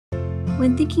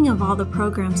When thinking of all the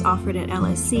programs offered at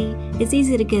LSC, it's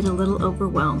easy to get a little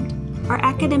overwhelmed. Our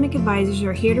academic advisors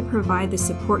are here to provide the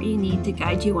support you need to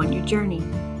guide you on your journey.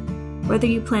 Whether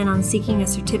you plan on seeking a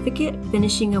certificate,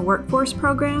 finishing a workforce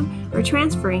program, or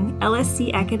transferring,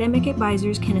 LSC academic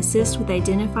advisors can assist with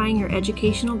identifying your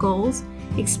educational goals,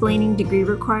 explaining degree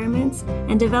requirements,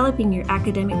 and developing your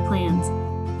academic plans.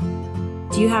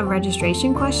 Do you have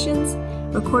registration questions?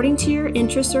 According to your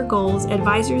interests or goals,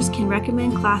 advisors can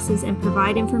recommend classes and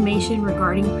provide information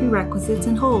regarding prerequisites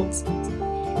and holds.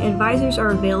 Advisors are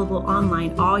available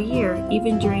online all year,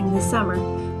 even during the summer,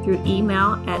 through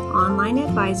email at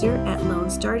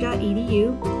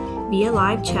onlineadvisor@LoneStar.edu, via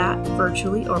live chat,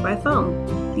 virtually, or by phone.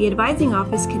 The advising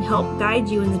office can help guide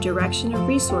you in the direction of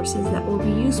resources that will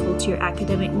be useful to your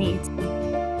academic needs.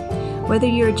 Whether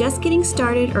you are just getting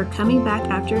started or coming back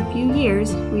after a few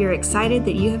years, we are excited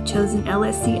that you have chosen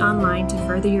LSC Online to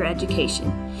further your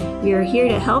education. We are here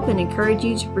to help and encourage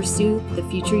you to pursue the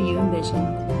future you envision.